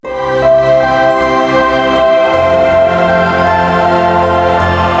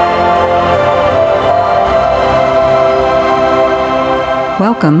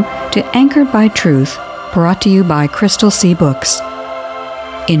Welcome to Anchored by Truth, brought to you by Crystal C. Books.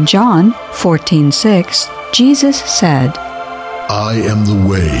 In John 14:6, Jesus said, I am the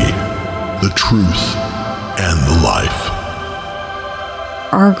way, the truth, and the life.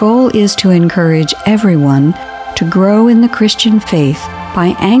 Our goal is to encourage everyone to grow in the Christian faith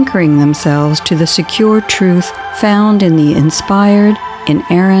by anchoring themselves to the secure truth found in the inspired,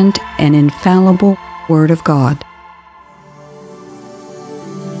 inerrant, and infallible Word of God.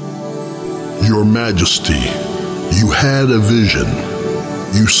 Your Majesty, you had a vision.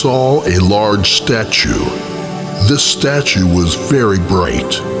 You saw a large statue. This statue was very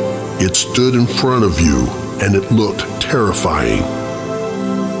bright. It stood in front of you, and it looked terrifying.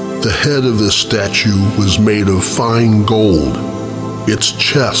 The head of this statue was made of fine gold. Its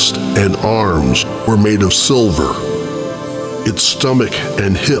chest and arms were made of silver. Its stomach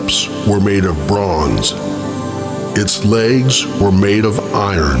and hips were made of bronze. Its legs were made of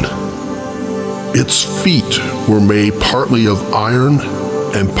iron. Its feet were made partly of iron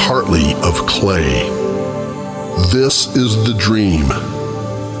and partly of clay. This is the dream.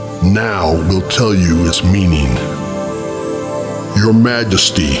 Now we'll tell you its meaning. Your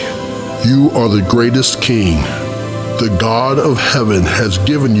Majesty, you are the greatest king. The God of heaven has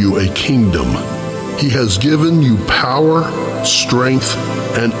given you a kingdom. He has given you power, strength,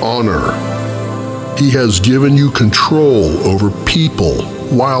 and honor. He has given you control over people,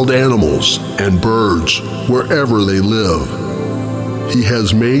 wild animals, and birds, wherever they live. He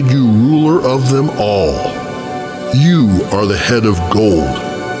has made you ruler of them all. You are the head of gold.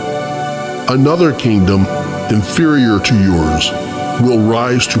 Another kingdom, inferior to yours, will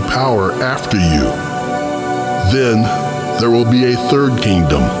rise to power after you. Then there will be a third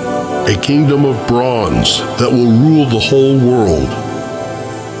kingdom, a kingdom of bronze that will rule the whole world.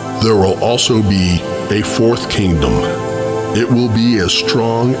 There will also be a fourth kingdom. It will be as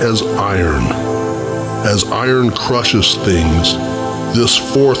strong as iron. As iron crushes things, this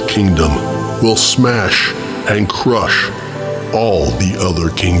fourth kingdom will smash and crush all the other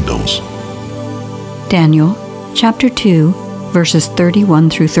kingdoms. Daniel chapter 2, verses 31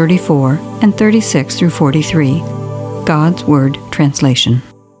 through 34 and 36 through 43. God's Word Translation.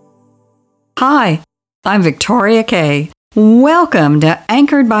 Hi, I'm Victoria Kay. Welcome to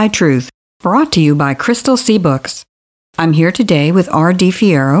Anchored by Truth, brought to you by Crystal C. Books. I'm here today with R.D.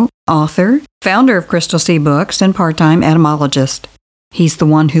 Fierro, author, founder of Crystal C. Books, and part-time etymologist. He's the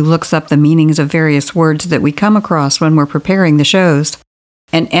one who looks up the meanings of various words that we come across when we're preparing the shows.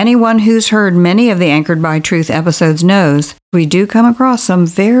 And anyone who's heard many of the Anchored by Truth episodes knows we do come across some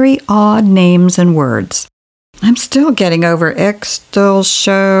very odd names and words. I'm still getting over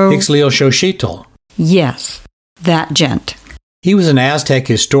Ixtlilxochitl. Yes, that gent. He was an Aztec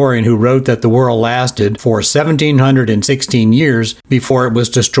historian who wrote that the world lasted for 1,716 years before it was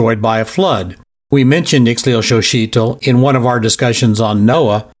destroyed by a flood. We mentioned Ixtlilxochitl in one of our discussions on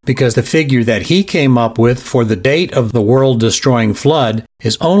Noah because the figure that he came up with for the date of the world-destroying flood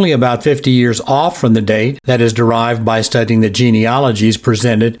is only about 50 years off from the date that is derived by studying the genealogies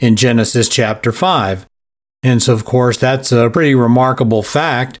presented in Genesis chapter 5. And so, of course, that's a pretty remarkable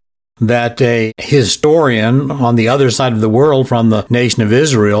fact that a historian on the other side of the world from the nation of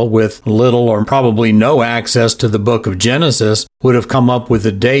Israel with little or probably no access to the book of Genesis would have come up with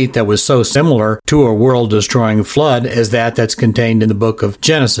a date that was so similar to a world-destroying flood as that's contained in the book of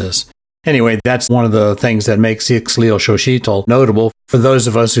Genesis. Anyway, that's one of the things that makes Ixtlilxochitl notable for those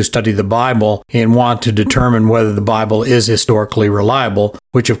of us who study the Bible and want to determine whether the Bible is historically reliable,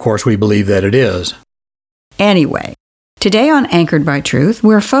 which of course we believe that it is. Anyway, today on Anchored by Truth,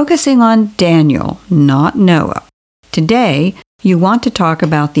 we're focusing on Daniel, not Noah. Today, you want to talk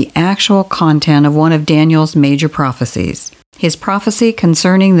about the actual content of one of Daniel's major prophecies, his prophecy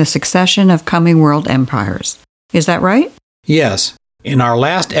concerning the succession of coming world empires. Is that right? Yes. In our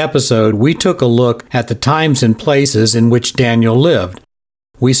last episode, we took a look at the times and places in which Daniel lived.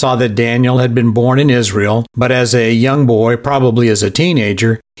 We saw that Daniel had been born in Israel, but as a young boy, probably as a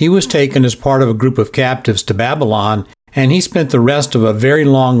teenager, he was taken as part of a group of captives to Babylon, and he spent the rest of a very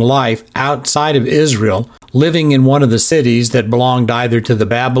long life outside of Israel, living in one of the cities that belonged either to the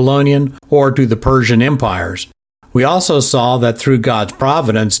Babylonian or to the Persian empires. We also saw that through God's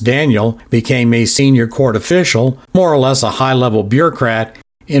providence, Daniel became a senior court official, more or less a high-level bureaucrat,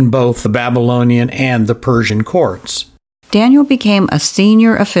 in both the Babylonian and the Persian courts. Daniel became a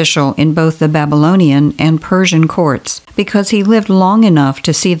senior official in both the Babylonian and Persian courts because he lived long enough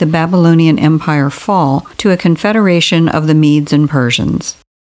to see the Babylonian Empire fall to a confederation of the Medes and Persians.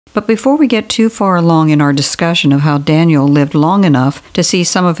 But before we get too far along in our discussion of how Daniel lived long enough to see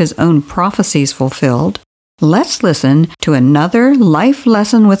some of his own prophecies fulfilled, Let's listen to another life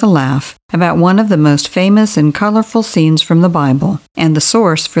lesson with a laugh about one of the most famous and colorful scenes from the Bible and the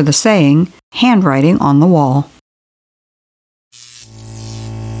source for the saying, handwriting on the wall.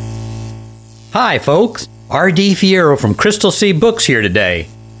 Hi, folks. R.D. Fierro from Crystal Sea Books here today,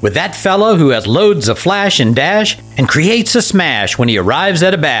 with that fellow who has loads of flash and dash and creates a smash when he arrives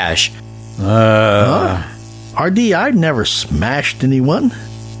at a bash. RD, I've never smashed anyone.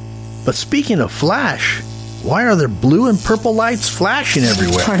 But speaking of flash, why are there blue and purple lights flashing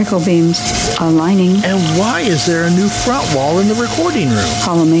everywhere? Particle beams aligning. And why is there a new front wall in the recording room?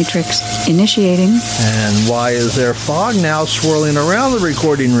 Hollow matrix initiating. And why is there fog now swirling around the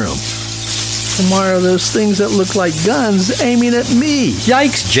recording room? And why are those things that look like guns aiming at me?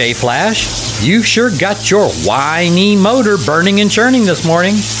 Yikes, J-Flash. You've sure got your whiny motor burning and churning this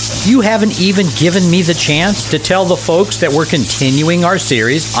morning. You haven't even given me the chance to tell the folks that we're continuing our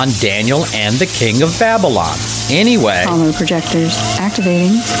series on Daniel and the King of Babylon. Anyway. Hollow projectors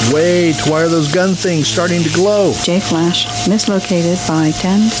activating. Wait, why are those gun things starting to glow? J-Flash mislocated by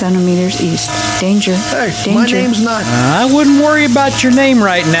 10 centimeters east. Danger. Hey, danger. My name's not... I wouldn't worry about your name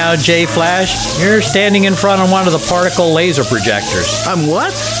right now, J-Flash. You're standing in front of one of the particle laser projectors. I'm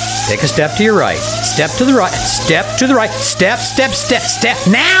what? Take a step to your right. Step to the right. Step to the right. Step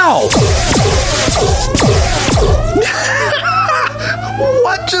now!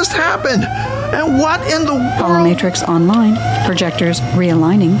 What just happened? And what in the world? Hollow matrix online. Projectors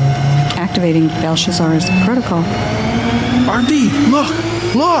realigning. Activating Belshazzar's protocol. RD,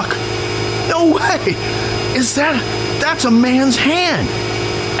 look! No way! That's a man's hand!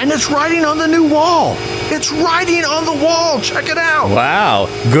 And it's writing on the new wall! It's writing on the wall! Check it out! Wow,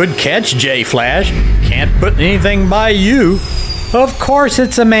 good catch, J-Flash. Can't put anything by you. Of course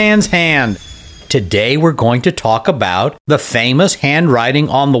it's a man's hand. Today we're going to talk about the famous handwriting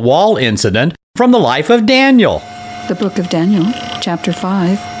on the wall incident from the life of Daniel. The book of Daniel, chapter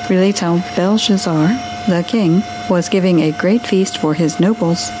 5, relates how Belshazzar, the king, was giving a great feast for his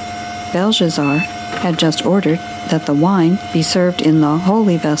nobles. Belshazzar had just ordered that the wine be served in the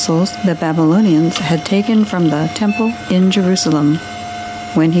holy vessels the Babylonians had taken from the temple in Jerusalem.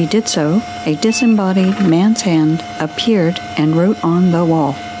 When he did so, a disembodied man's hand appeared and wrote on the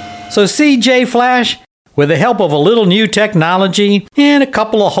wall. So see, J-Flash, with the help of a little new technology and a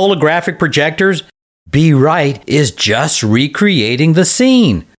couple of holographic projectors, Be Right is just recreating the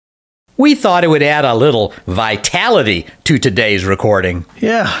scene. We thought it would add a little vitality to today's recording.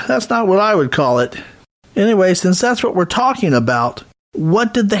 Yeah, that's not what I would call it. Anyway, since that's what we're talking about,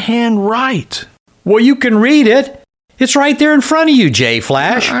 what did the hand write? Well, you can read it. It's right there in front of you,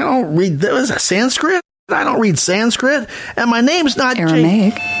 J-Flash. I don't read... That was a Sanskrit? I don't read Sanskrit. And my name's not...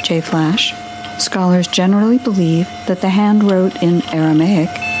 Aramaic, J-Flash. Scholars generally believe that the hand wrote in Aramaic.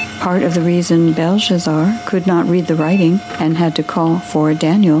 Part of the reason Belshazzar could not read the writing and had to call for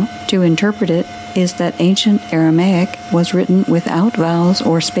Daniel to interpret it is that ancient Aramaic was written without vowels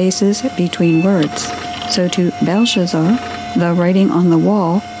or spaces between words. So to Belshazzar, the writing on the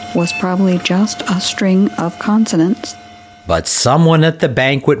wall was probably just a string of consonants. But someone at the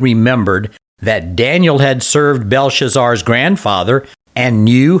banquet remembered that Daniel had served Belshazzar's grandfather and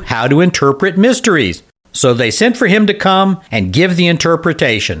knew how to interpret mysteries. So they sent for him to come and give the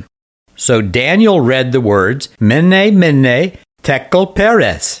interpretation. So Daniel read the words, Mene, Mene, Tekel,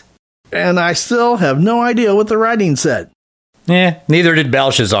 Peres. And I still have no idea what the writing said. Neither did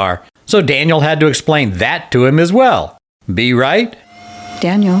Belshazzar. So Daniel had to explain that to him as well. Be right?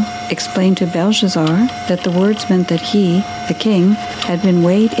 Daniel explained to Belshazzar that the words meant that he, the king, had been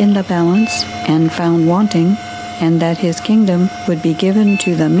weighed in the balance and found wanting, and that his kingdom would be given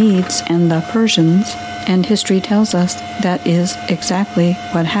to the Medes and the Persians, and history tells us that is exactly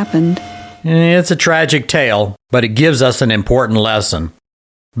what happened. It's a tragic tale, but it gives us an important lesson.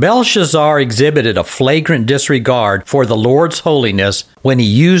 Belshazzar exhibited a flagrant disregard for the Lord's holiness when he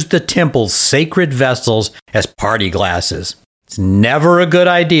used the temple's sacred vessels as party glasses. It's never a good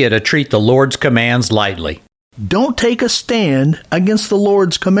idea to treat the Lord's commands lightly. Don't take a stand against the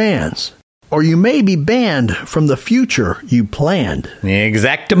Lord's commands, or you may be banned from the future you planned.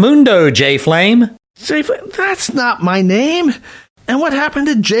 Exactamundo, J-Flame. J-Flame? That's not my name. And what happened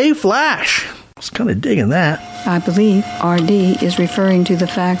to J-Flash? I was kind of digging that. I believe RD is referring to the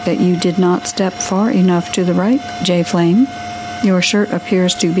fact that you did not step far enough to the right, J-Flame. Your shirt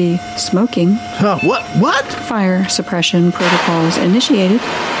appears to be smoking. What? Fire suppression protocols initiated.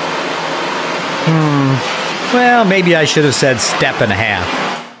 Well, maybe I should have said step and a half.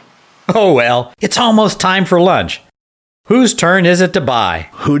 Oh well, it's almost time for lunch. Whose turn is it to buy?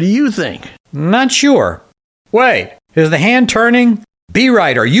 Who do you think? Not sure. Wait, is the hand turning? Be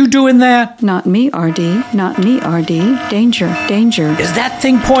right, are you doing that? Not me, RD. Not me, RD. Danger, danger. Is that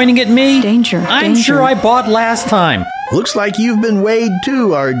thing pointing at me? Danger, I'm danger. sure I bought last time. Looks like you've been weighed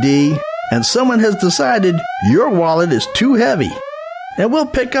too, RD, and someone has decided your wallet is too heavy. And we'll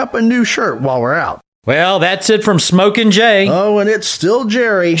pick up a new shirt while we're out. Well, that's it from Smokin' Jay. Oh, and it's still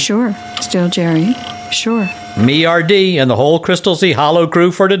Jerry. Sure. Still Jerry. Sure. Me, RD, and the whole Crystal Sea Hollow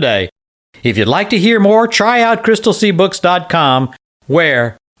crew for today. If you'd like to hear more, try out crystalseabooks.com,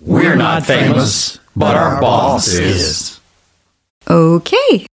 where we're not famous, but our boss is.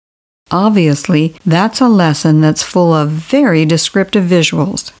 Okay. Obviously, that's a lesson that's full of very descriptive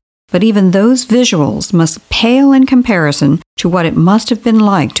visuals. But even those visuals must pale in comparison to what it must have been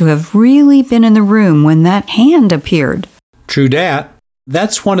like to have really been in the room when that hand appeared. True dat.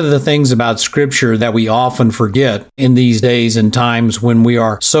 That's one of the things about Scripture that we often forget in these days and times when we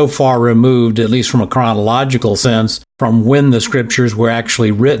are so far removed, at least from a chronological sense, from when the Scriptures were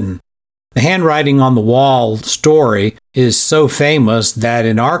actually written. The handwriting on the wall story is so famous that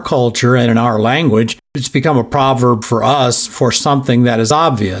in our culture and in our language, it's become a proverb for us for something that is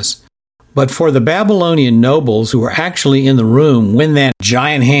obvious. But for the Babylonian nobles who were actually in the room when that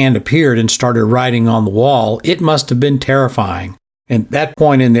giant hand appeared and started writing on the wall, it must have been terrifying. At that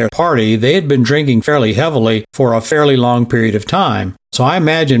point in their party, they had been drinking fairly heavily for a fairly long period of time. So I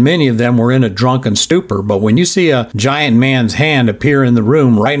imagine many of them were in a drunken stupor, but when you see a giant man's hand appear in the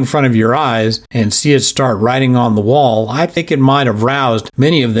room right in front of your eyes and see it start writing on the wall, I think it might have roused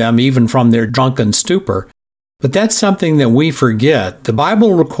many of them even from their drunken stupor. But that's something that we forget. The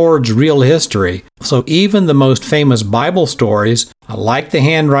Bible records real history, so even the most famous Bible stories, like the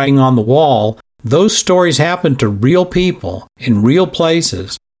handwriting on the wall, those stories happen to real people in real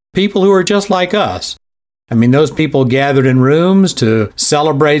places, people who are just like us. I mean, those people gathered in rooms to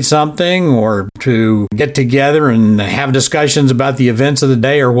celebrate something or to get together and have discussions about the events of the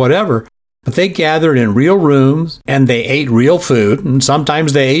day or whatever. But they gathered in real rooms and they ate real food, and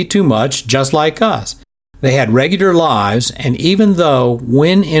sometimes they ate too much, just like us. They had regular lives, and even though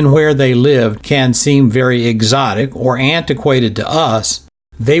when and where they lived can seem very exotic or antiquated to us,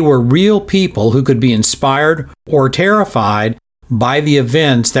 they were real people who could be inspired or terrified by the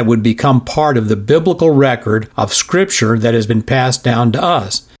events that would become part of the biblical record of Scripture that has been passed down to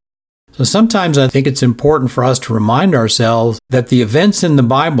us. So sometimes I think it's important for us to remind ourselves that the events in the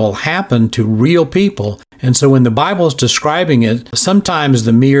Bible happen to real people. And so when the Bible is describing it, sometimes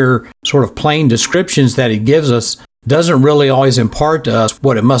the mere sort of plain descriptions that it gives us doesn't really always impart to us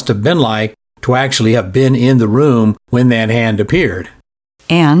what it must have been like to actually have been in the room when that hand appeared.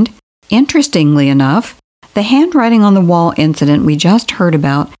 And, interestingly enough, the handwriting on the wall incident we just heard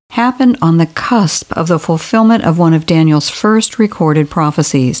about happened on the cusp of the fulfillment of one of Daniel's first recorded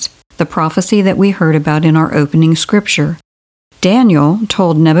prophecies, the prophecy that we heard about in our opening scripture. Daniel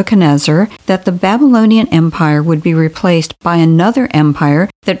told Nebuchadnezzar that the Babylonian Empire would be replaced by another empire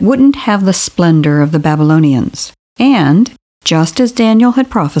that wouldn't have the splendor of the Babylonians. And, just as Daniel had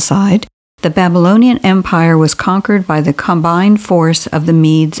prophesied, the Babylonian Empire was conquered by the combined force of the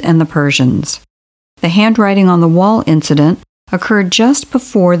Medes and the Persians. The handwriting on the wall incident occurred just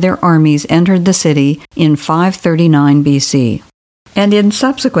before their armies entered the city in 539 BC. And in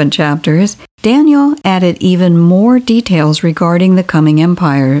subsequent chapters, Daniel added even more details regarding the coming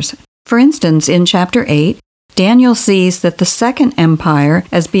empires. For instance, in chapter 8, Daniel sees that the second empire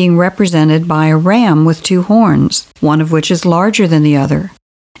as being represented by a ram with two horns, one of which is larger than the other.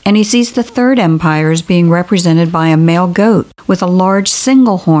 And he sees the third empire as being represented by a male goat with a large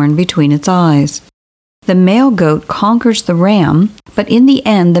single horn between its eyes. The male goat conquers the ram, but in the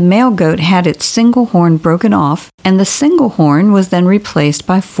end the male goat had its single horn broken off, and the single horn was then replaced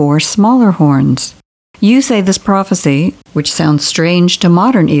by 4 smaller horns. You say this prophecy, which sounds strange to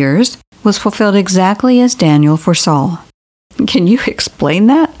modern ears, was fulfilled exactly as Daniel foresaw. Can you explain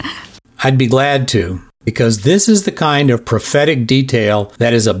that? I'd be glad to, because this is the kind of prophetic detail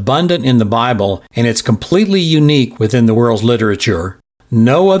that is abundant in the Bible, and it's completely unique within the world's literature.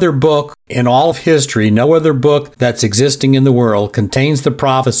 No other book in all of history, no other book that's existing in the world contains the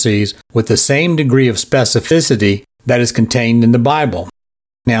prophecies with the same degree of specificity that is contained in the Bible.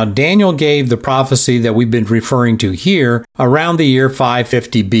 Now, Daniel gave the prophecy that we've been referring to here around the year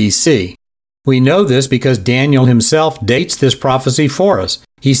 550 BC. We know this because Daniel himself dates this prophecy for us.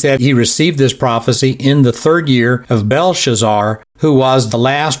 He said he received this prophecy in the 3rd year of Belshazzar, who was the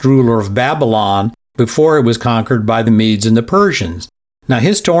last ruler of Babylon before it was conquered by the Medes and the Persians. Now,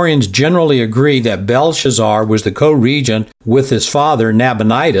 historians generally agree that Belshazzar was the co-regent with his father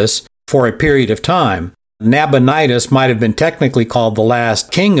Nabonidus for a period of time. Nabonidus might have been technically called the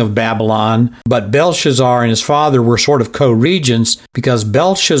last king of Babylon, but Belshazzar and his father were sort of co-regents because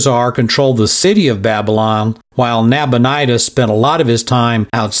Belshazzar controlled the city of Babylon, while Nabonidus spent a lot of his time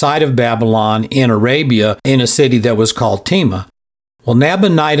outside of Babylon in Arabia in a city that was called Tema. Well,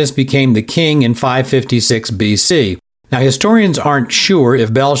 Nabonidus became the king in 556 BC. Now, historians aren't sure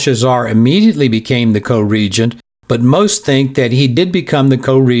if Belshazzar immediately became the co-regent, but most think that he did become the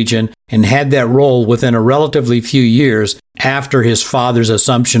co-regent and had that role within a relatively few years after his father's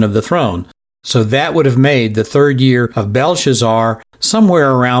assumption of the throne. So that would have made the third year of Belshazzar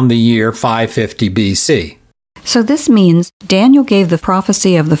somewhere around the year 550 BC. So this means Daniel gave the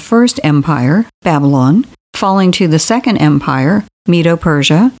prophecy of the first empire, Babylon, falling to the second empire,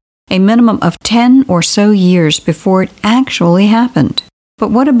 Medo-Persia, a minimum of 10 or so years before it actually happened. But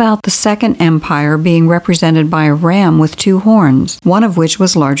what about the second empire being represented by a ram with two horns, one of which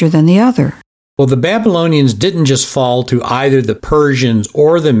was larger than the other? Well, the Babylonians didn't just fall to either the Persians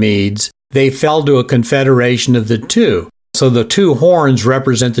or the Medes. They fell to a confederation of the two. So the two horns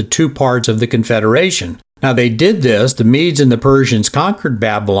represent the two parts of the confederation. Now they did this, the Medes and the Persians conquered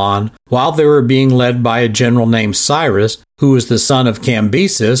Babylon while they were being led by a general named Cyrus, who was the son of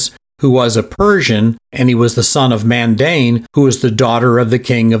Cambyses, who was a Persian, and he was the son of Mandane, who was the daughter of the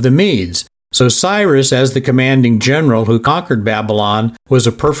king of the Medes. So Cyrus, as the commanding general who conquered Babylon, was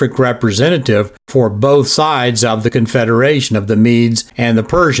a perfect representative for both sides of the confederation of the Medes and the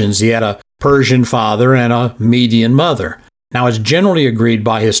Persians. He had a Persian father and a Median mother. Now, it's generally agreed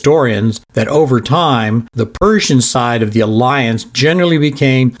by historians that over time, the Persian side of the alliance generally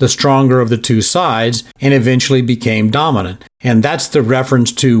became the stronger of the two sides and eventually became dominant. And that's the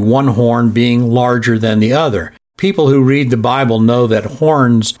reference to one horn being larger than the other. People who read the Bible know that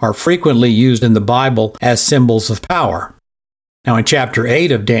horns are frequently used in the Bible as symbols of power. Now, in chapter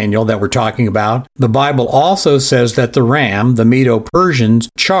 8 of Daniel that we're talking about, the Bible also says that the ram, the Medo-Persians,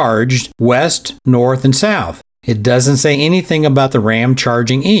 charged west, north, and south. It doesn't say anything about the ram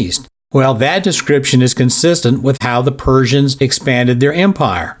charging east. Well, that description is consistent with how the Persians expanded their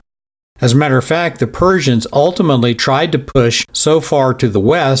empire. As a matter of fact, the Persians ultimately tried to push so far to the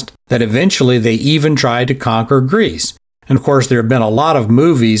west that eventually they even tried to conquer Greece. And of course, there have been a lot of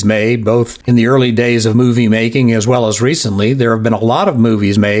movies made, both in the early days of movie making as well as recently. There have been a lot of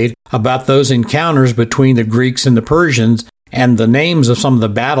movies made about those encounters between the Greeks and the Persians, and the names of some of the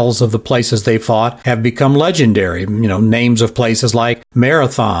battles of the places they fought have become legendary. Names of places like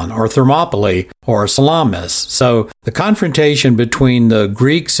Marathon or Thermopylae or Salamis. So the confrontation between the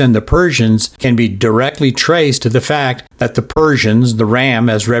Greeks and the Persians can be directly traced to the fact that the Persians, the ram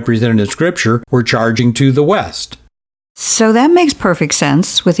as represented in Scripture, were charging to the west. So that makes perfect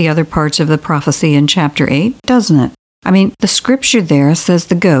sense with the other parts of the prophecy in chapter 8, doesn't it? The Scripture there says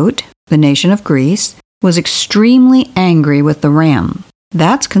the goat, the nation of Greece, was extremely angry with the ram.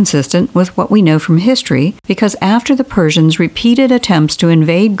 That's consistent with what we know from history, because after the Persians' repeated attempts to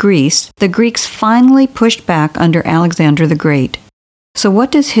invade Greece, the Greeks finally pushed back under Alexander the Great. So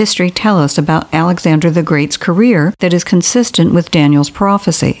what does history tell us about Alexander the Great's career that is consistent with Daniel's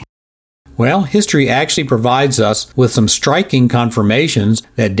prophecy? Well, history actually provides us with some striking confirmations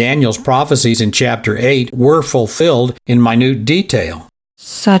that Daniel's prophecies in chapter 8 were fulfilled in minute detail.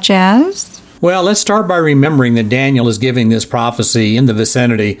 Such as? Well, let's start by remembering that Daniel is giving this prophecy in the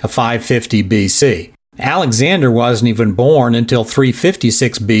vicinity of 550 BC. Alexander wasn't even born until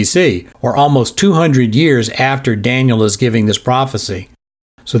 356 BC, or almost 200 years after Daniel is giving this prophecy.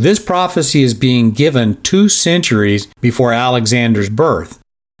 So this prophecy is being given 2 centuries before Alexander's birth.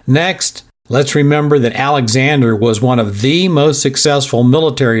 Next, let's remember that Alexander was one of the most successful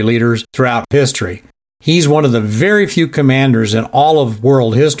military leaders throughout history. He's one of the very few commanders in all of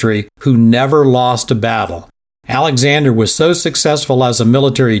world history who never lost a battle. Alexander was so successful as a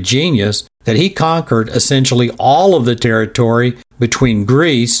military genius that he conquered essentially all of the territory between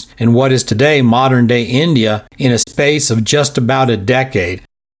Greece and what is today modern-day India in a space of just about a decade.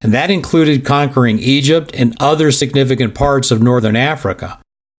 And that included conquering Egypt and other significant parts of northern Africa.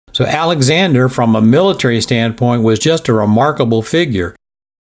 So Alexander, from a military standpoint, was just a remarkable figure.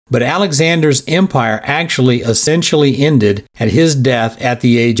 But Alexander's empire actually essentially ended at his death at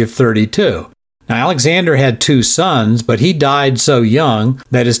the age of 32. Now, Alexander had 2 sons, but he died so young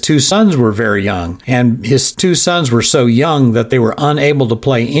that his 2 sons were very young. And his 2 sons were so young that they were unable to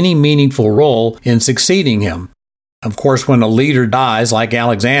play any meaningful role in succeeding him. Of course, when a leader dies like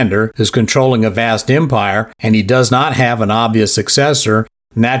Alexander, who's controlling a vast empire, and he does not have an obvious successor,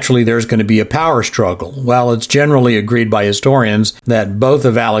 naturally, there's going to be a power struggle. Well, it's generally agreed by historians that both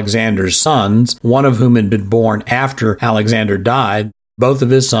of Alexander's sons, one of whom had been born after Alexander died, both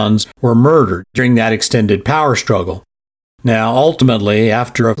of his sons were murdered during that extended power struggle. Now, ultimately,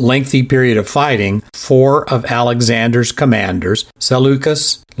 after a lengthy period of fighting, 4 of Alexander's commanders,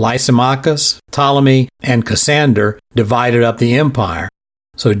 Seleucus, Lysimachus, Ptolemy, and Cassander, divided up the empire.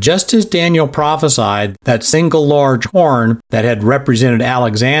 So just as Daniel prophesied, that single large horn that had represented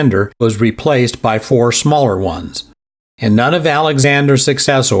Alexander was replaced by 4 smaller ones. And none of Alexander's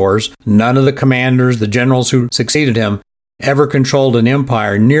successors, none of the commanders, the generals who succeeded him, ever controlled an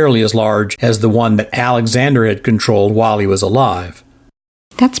empire nearly as large as the one that Alexander had controlled while he was alive.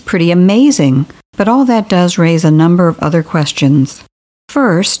 That's pretty amazing, but all that does raise a number of other questions.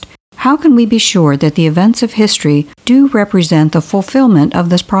 First, how can we be sure that the events of history do represent the fulfillment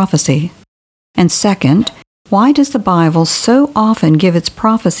of this prophecy? And second, why does the Bible so often give its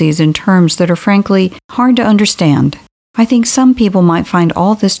prophecies in terms that are frankly hard to understand? I think some people might find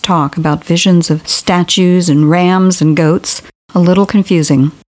all this talk about visions of statues and rams and goats a little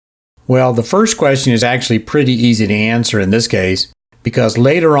confusing. Well, the first question is actually pretty easy to answer in this case, because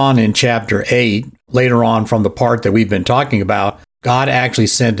later on in chapter 8, later on from the part that we've been talking about, God actually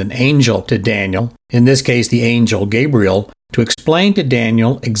sent an angel to Daniel, in this case the angel Gabriel, to explain to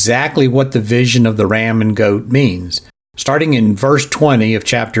Daniel exactly what the vision of the ram and goat means. Starting in verse 20 of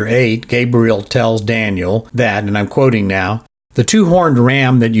chapter 8, Gabriel tells Daniel that, and I'm quoting now, "The 2-horned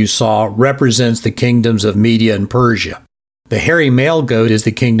ram that you saw represents the kingdoms of Media and Persia. The hairy male goat is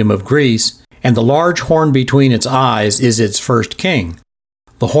the kingdom of Greece, and the large horn between its eyes is its first king.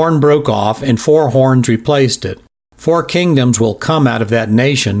 The horn broke off, and 4 horns replaced it. 4 kingdoms will come out of that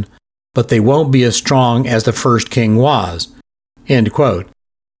nation, but they won't be as strong as the first king was." End quote.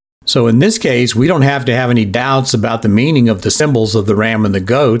 So in this case, we don't have to have any doubts about the meaning of the symbols of the ram and the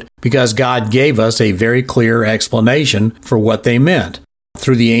goat, because God gave us a very clear explanation for what they meant.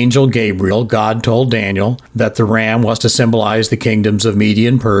 Through the angel Gabriel, God told Daniel that the ram was to symbolize the kingdoms of Media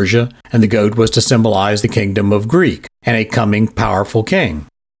and Persia, and the goat was to symbolize the kingdom of Greek, and a coming powerful king.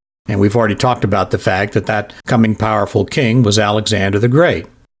 And we've already talked about the fact that that coming powerful king was Alexander the Great.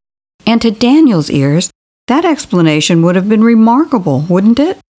 And to Daniel's ears, that explanation would have been remarkable, wouldn't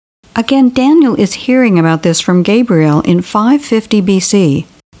it? Again, Daniel is hearing about this from Gabriel in 550 BC.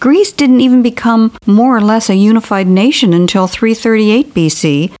 Greece didn't even become more or less a unified nation until 338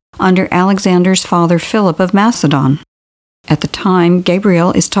 BC under Alexander's father Philip of Macedon. At the time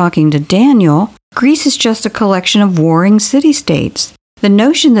Gabriel is talking to Daniel, Greece is just a collection of warring city-states. The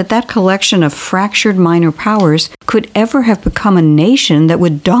notion that that collection of fractured minor powers could ever have become a nation that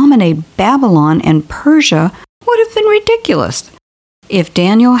would dominate Babylon and Persia would have been ridiculous if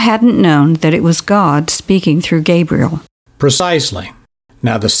Daniel hadn't known that it was God speaking through Gabriel. Precisely.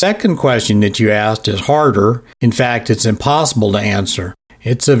 Now, the second question that you asked is harder. In fact, it's impossible to answer.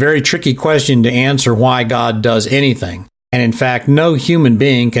 It's a very tricky question to answer why God does anything. And in fact, no human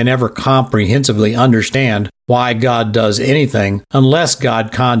being can ever comprehensively understand why God does anything unless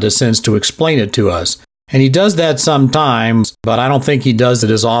God condescends to explain it to us. And he does that sometimes, but I don't think he does it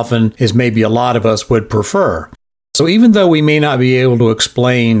as often as maybe a lot of us would prefer. So even though we may not be able to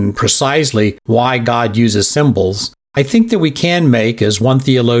explain precisely why God uses symbols, I think that we can make, as one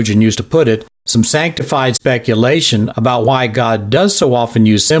theologian used to put it, some sanctified speculation about why God does so often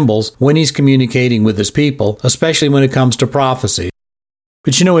use symbols when he's communicating with his people, especially when it comes to prophecy.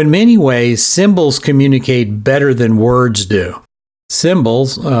 But in many ways, symbols communicate better than words do.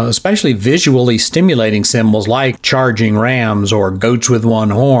 Symbols, especially visually stimulating symbols like charging rams or goats with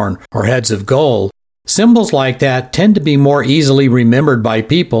 1 horn or heads of gold, symbols like that tend to be more easily remembered by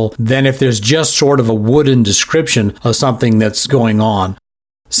people than if there's just sort of a wooden description of something that's going on.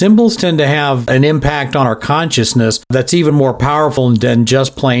 Symbols tend to have an impact on our consciousness that's even more powerful than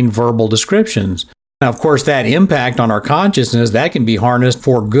just plain verbal descriptions. Now, of course, that impact on our consciousness, that can be harnessed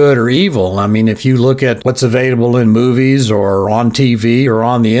for good or evil. I mean, if you look at what's available in movies or on TV or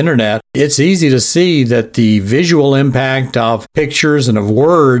on the internet, it's easy to see that the visual impact of pictures and of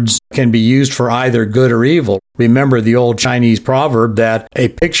words can be used for either good or evil. Remember the old Chinese proverb that a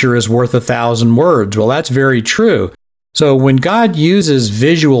picture is worth 1,000 words. Well, that's very true. So when God uses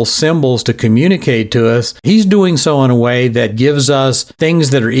visual symbols to communicate to us, he's doing so in a way that gives us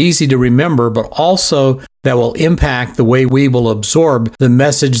things that are easy to remember, but also that will impact the way we will absorb the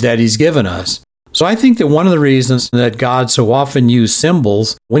message that he's given us. So I think that one of the reasons that God so often used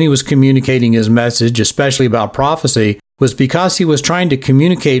symbols when he was communicating his message, especially about prophecy, was because he was trying to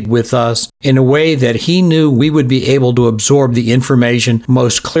communicate with us in a way that he knew we would be able to absorb the information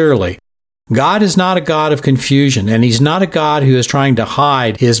most clearly. God is not a God of confusion, and he's not a God who is trying to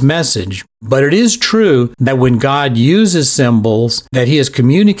hide his message. But it is true that when God uses symbols that he is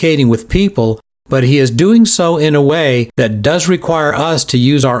communicating with people, but he is doing so in a way that does require us to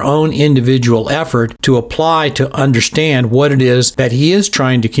use our own individual effort to apply to understand what it is that he is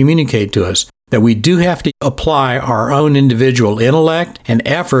trying to communicate to us. That we do have to apply our own individual intellect and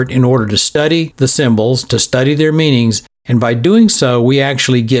effort in order to study the symbols, to study their meanings, and by doing so, we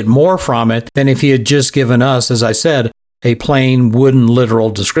actually get more from it than if he had just given us, as I said, a plain wooden literal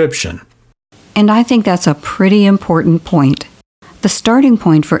description. And I think that's a pretty important point. The starting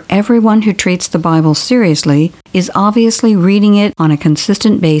point for everyone who treats the Bible seriously is obviously reading it on a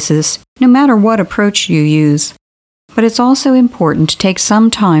consistent basis, no matter what approach you use. But it's also important to take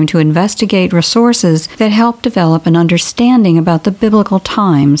some time to investigate resources that help develop an understanding about the biblical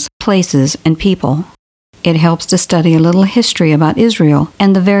times, places, and people. It helps to study a little history about Israel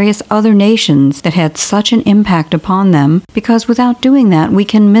and the various other nations that had such an impact upon them, because without doing that, we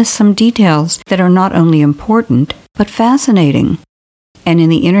can miss some details that are not only important, but fascinating. And in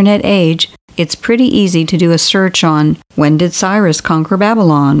the Internet age, it's pretty easy to do a search on when did Cyrus conquer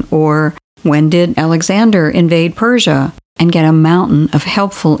Babylon, or when did Alexander invade Persia, and get a mountain of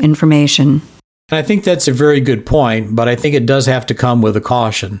helpful information. And I think that's a very good point, but I think it does have to come with a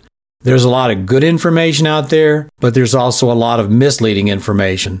caution. There's a lot of good information out there, but there's also a lot of misleading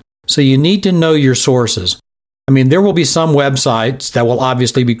information. So you need to know your sources. I mean, there will be some websites that will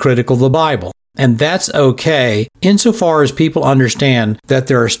obviously be critical of the Bible. And that's okay, insofar as people understand that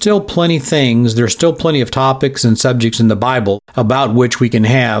there are still plenty of topics and subjects in the Bible about which we can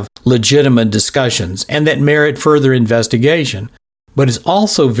have legitimate discussions and that merit further investigation. But it's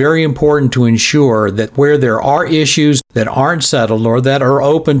also very important to ensure that where there are issues that aren't settled or that are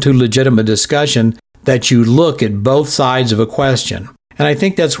open to legitimate discussion, that you look at both sides of a question. And I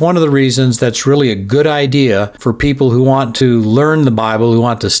think that's one of the reasons that's really a good idea for people who want to learn the Bible, who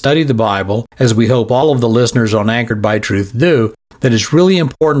want to study the Bible, as we hope all of the listeners on Anchored by Truth do, that it's really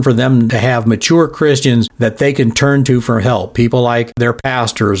important for them to have mature Christians that they can turn to for help. People like their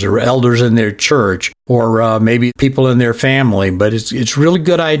pastors or elders in their church or maybe people in their family. But it's really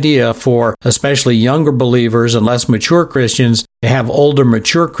good idea for especially younger believers and less mature Christians to have older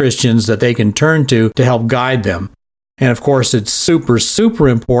mature Christians that they can turn to help guide them. And of course, it's super, super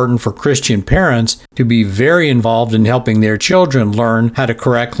important for Christian parents to be very involved in helping their children learn how to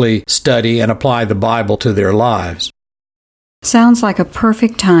correctly study and apply the Bible to their lives. Sounds like a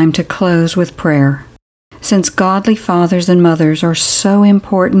perfect time to close with prayer. Since godly fathers and mothers are so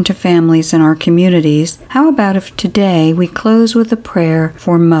important to families in our communities, how about if today we close with a prayer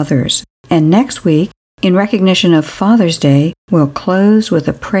for mothers? And next week, in recognition of Father's Day, we'll close with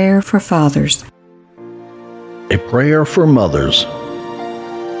a prayer for fathers. A prayer for mothers.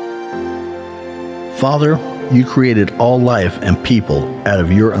 Father, you created all life and people out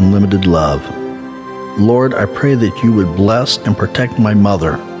of your unlimited love. Lord, I pray that you would bless and protect my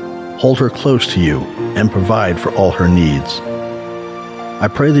mother, hold her close to you, and provide for all her needs. I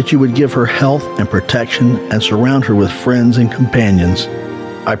pray that you would give her health and protection and surround her with friends and companions.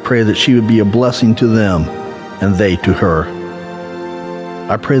 I pray that she would be a blessing to them and they to her.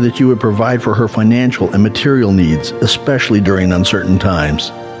 I pray that you would provide for her financial and material needs, especially during uncertain times.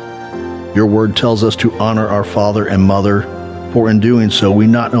 Your word tells us to honor our father and mother, for in doing so we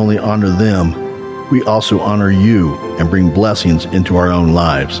not only honor them, we also honor you and bring blessings into our own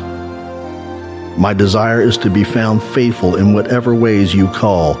lives. My desire is to be found faithful in whatever ways you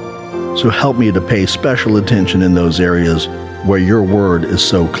call, so help me to pay special attention in those areas where your word is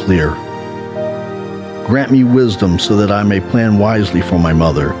so clear. Grant me wisdom so that I may plan wisely for my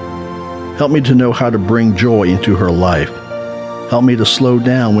mother. Help me to know how to bring joy into her life. Help me to slow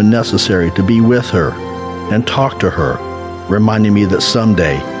down when necessary to be with her and talk to her, reminding me that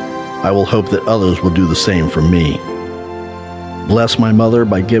someday I will hope that others will do the same for me. Bless my mother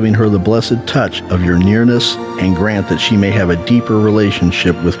by giving her the blessed touch of your nearness, and grant that she may have a deeper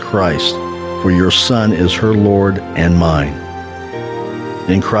relationship with Christ, for your Son is her Lord and mine.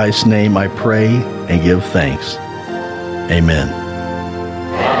 In Christ's name I pray and give thanks. Amen.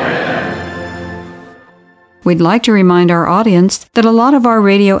 We'd like to remind our audience that a lot of our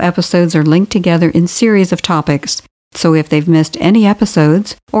radio episodes are linked together in series of topics. So if they've missed any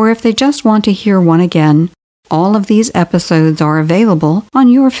episodes, or if they just want to hear one again, all of these episodes are available on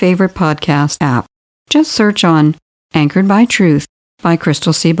your favorite podcast app. Just search on Anchored by Truth by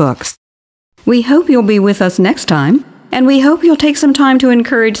Crystal C. Books. We hope you'll be with us next time, and we hope you'll take some time to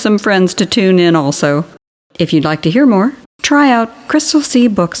encourage some friends to tune in also. If you'd like to hear more, try out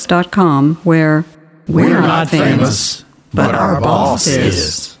crystalcbooks.com, where we're not famous, but our boss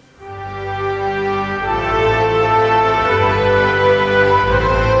is.